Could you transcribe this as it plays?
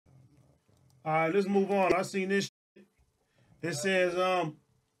All right, let's move on. I seen this shit. It says, that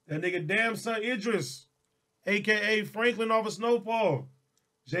nigga Damson Idris, a.k.a. Franklin off of Snowfall.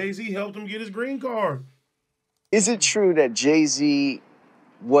 Jay-Z helped him get his green card. Is it true that Jay-Z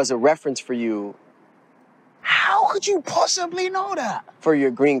was a reference for you? How could you possibly know that? For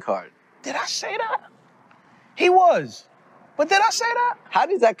your green card? Did I say that? He was. But did I say that? How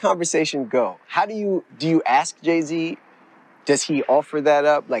does that conversation go? Do you ask Jay-Z? Does he offer that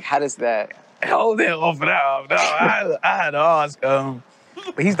up? Like, how does that? Hell, they offer that up. No, I had to ask.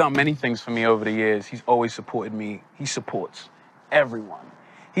 But he's done many things for me over the years. He's always supported me. He supports everyone.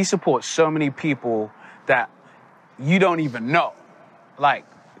 He supports so many people that you don't even know. Like,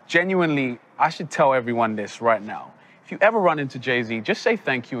 genuinely, I should tell everyone this right now. If you ever run into Jay-Z, just say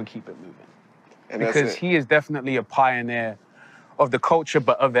thank you and keep it moving. And because he is definitely a pioneer of the culture,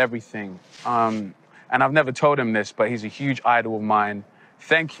 but of everything. And I've never told him this, but he's a huge idol of mine.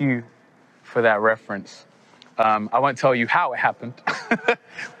 Thank you for that reference. I won't tell you how it happened,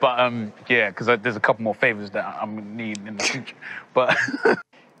 but yeah, because there's a couple more favors that I'm gonna need in the future. But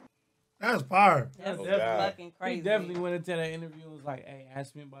that's fire. That's fucking crazy. He definitely went into that interview and was like, "Hey,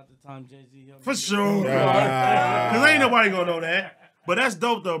 ask me about the time Jay-Z helped me." For sure, because ain't nobody gonna know that. But that's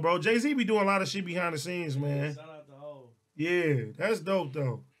dope though, bro. Jay-Z be doing a lot of shit behind the scenes, man. Shout out to Ho. Yeah, that's dope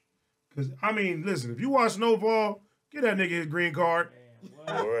though. Cause I mean, listen, if you watch Snowfall, get that nigga his green card.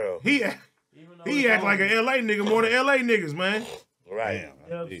 For real. He act like an LA nigga more than LA niggas, man. Right.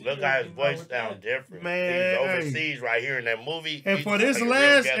 Look how his voice sound different. Man, he's overseas right here in that movie. And for this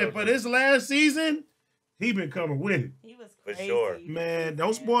last season, he been coming with it. He was for crazy. sure. Man,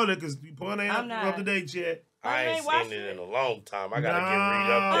 don't spoil it because you pulling ain't up to date yet. I ain't seen it in a long time. I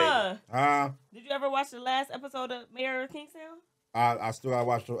gotta get re-updated. Did you ever watch the last episode of Mayor of Kingstown? I still gotta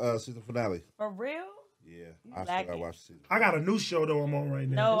watch the season finale. For real? Yeah, I still gotta watch the season. I got a new show though I'm on right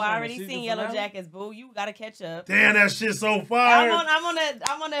now. No, I already seen Yellow Jackets, boo. You gotta catch up. Damn, that shit's so fire. I'm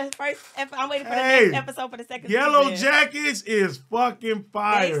on the first. I'm waiting for the next episode for the second. Yellow season. Jackets is fucking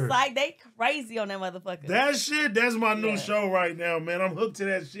fire. They crazy on that motherfucker. That shit, that's my new show right now, man. I'm hooked to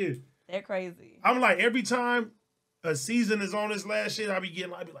that shit. They're crazy. I'm like, every time a season is on this last shit, I be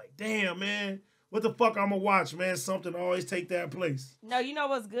like, damn, man. What the fuck I'm gonna watch, man? Something always take that place. No, you know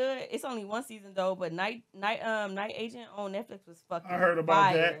what's good? It's only one season though, but Night Agent on Netflix was fucking I heard about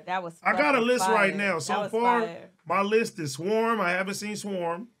fire. that. That was I got a list fire. right now. So far, fire. my list is Swarm. I haven't seen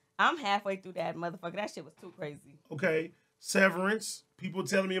Swarm. I'm halfway through that motherfucker. That shit was too crazy. Okay. Severance. People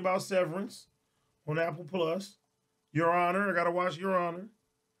telling me about Severance on Apple Plus. Your Honor. I gotta watch Your Honor.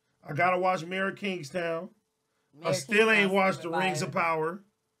 I gotta watch Mayor of Kingstown. I still ain't watched The Rings of Power.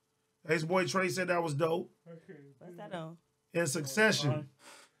 His boy Trey said that was dope. What's that on? And Succession.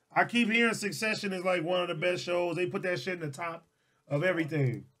 I keep hearing Succession is like one of the best shows. They put that shit in the top of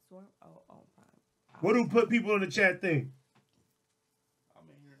everything. What do people in the chat think? I've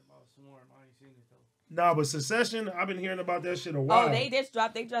been hearing about Swarm. I ain't seen it though. Nah, but Succession, I've been hearing about that shit a while. Oh, they just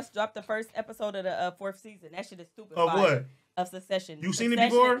dropped the first episode of the fourth season. That shit is stupid. Of what? Of Succession. You seen it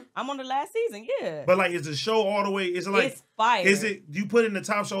before? I'm on the last season, yeah. But like, is the show all the way? Is it like? It's fire. Is it? You put it in the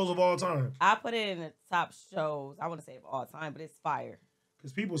top shows of all time? I put it in the top shows. I want to say of all time, but it's fire.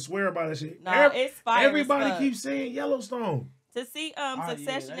 Because people swear about that shit. No, it's fire. Everybody keeps saying Yellowstone. To see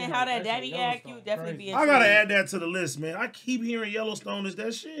Succession and how that daddy act, you definitely be. I gotta add that to the list, man. I keep hearing Yellowstone is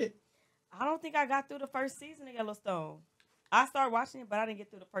that shit. I don't think I got through the first season of Yellowstone. I started watching it, but I didn't get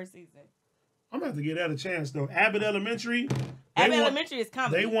through the first season. I'm gonna have to give that a chance though. Abbott Elementary. Elementary is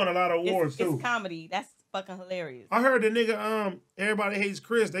comedy. They won a lot of awards too. It's comedy. That's fucking hilarious. I heard the nigga, Everybody Hates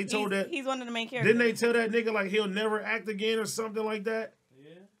Chris. They told he's one of the main characters. Didn't they tell that nigga like he'll never act again or something like that?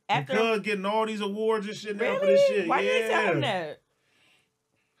 Yeah. Because getting all these awards and shit now really? for this shit. Why did they tell him that?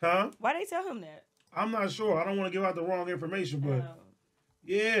 Huh? Why they tell him that? I'm not sure. I don't want to give out the wrong information, but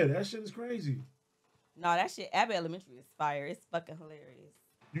yeah, that shit is crazy. No, that shit, Abbott Elementary is fire. It's fucking hilarious.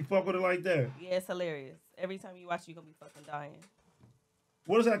 You fuck with it like that? Yeah, it's hilarious. Every time you watch it, you're going to be fucking dying.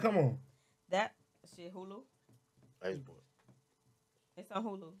 What does that come on? That shit, Hulu. Facebook. It's on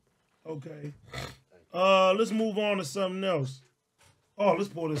Hulu. Okay. Let's move on to something else. Oh, let's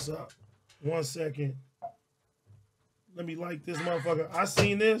pull this up. 1 second. Let me like this motherfucker. I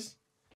seen this.